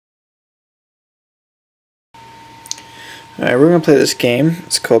Alright, we're going to play this game.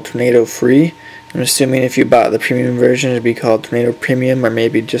 It's called Tornado Free. I'm assuming if you bought the premium version, it would be called Tornado Premium, or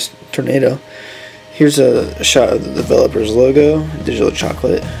maybe just Tornado. Here's a shot of the developer's logo, digital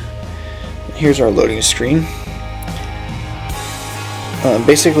chocolate. Here's our loading screen.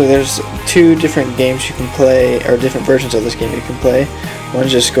 Basically, there's two different games you can play, or different versions of this game you can play.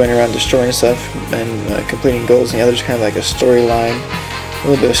 One's just going around destroying stuff and completing goals, and the other's kind of like a storyline, a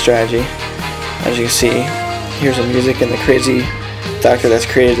little bit of strategy. As you can see, here's the music and the crazy doctor that's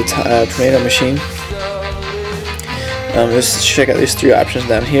created the tornado machine. Let's check out these three options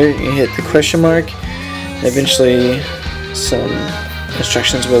down here. You hit the question mark, and eventually some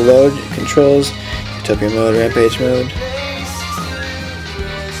instructions will load. Controls, Utopia mode, rampage mode.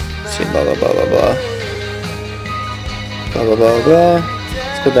 See, blah blah blah blah blah. Blah blah blah blah.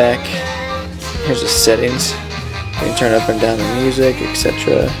 Let's go back. Here's the settings. You can turn up and down the music,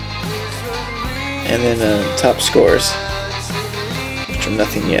 etc. And then top scores, which are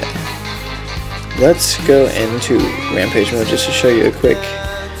nothing yet. Let's go into rampage mode just to show you a quick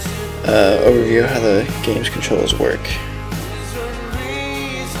overview of how the game's controls work.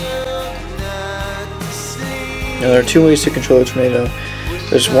 Now there are two ways to control a tornado.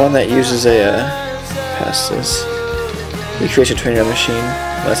 There's one that uses a pass this. It creates a tornado machine,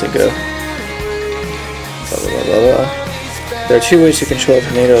 lets it go. Blah blah blah blah blah. There are two ways to control a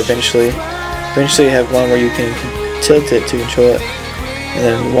tornado eventually. Eventually you have one where you can tilt it to control it, and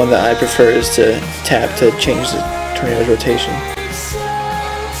then one that I prefer is to tap to change the tornado's rotation.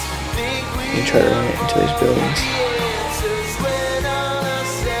 You can try to run it into these buildings.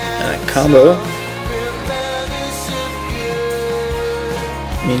 And a combo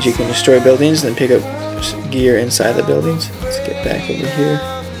means you can destroy buildings and then pick up gear inside the buildings. Let's get back over here.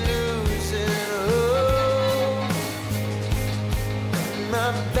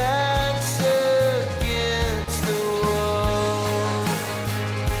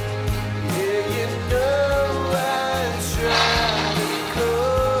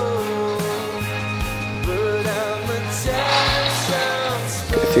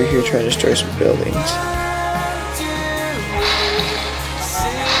 Go through here, try to destroy some buildings.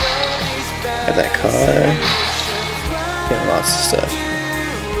 Got that car. Getting lots of stuff.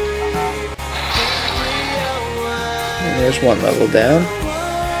 And there's one level down.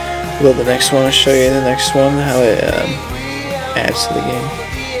 We'll build the next one. I'll show you the next one, how it adds to the game.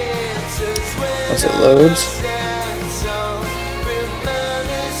 Once it loads,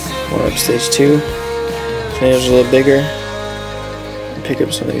 we're up stage 2. Tornado's a little bigger. And pick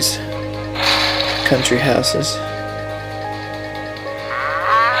up some of these country houses.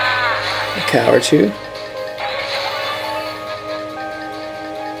 A cow or two.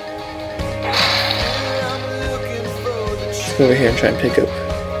 Let's go over here and try and pick up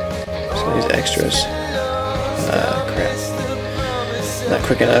some of these extras. Crap. Not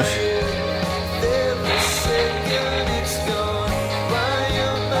quick enough.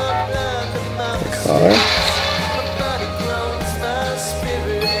 The car.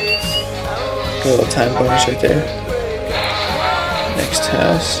 A little time bonus right there. Next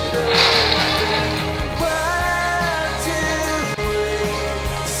house.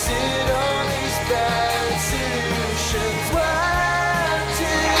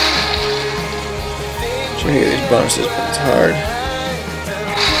 Trying to get these bonuses, but it's hard.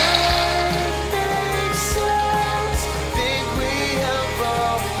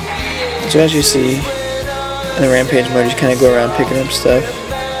 So as you see, in the rampage mode, you just kind of go around picking up stuff,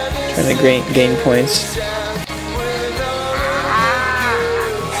 trying to gain points.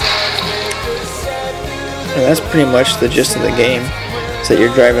 And that's pretty much the gist of the game. Is that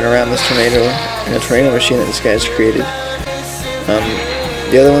you're driving around this tornado in a tornado machine that this guy's created.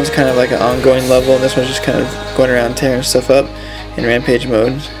 The other one's kind of like an ongoing level, and this one's just kind of going around tearing stuff up in rampage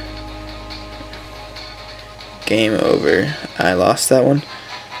mode. Game over. I lost that one.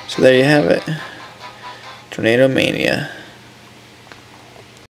 So there you have it. Tornado Mania.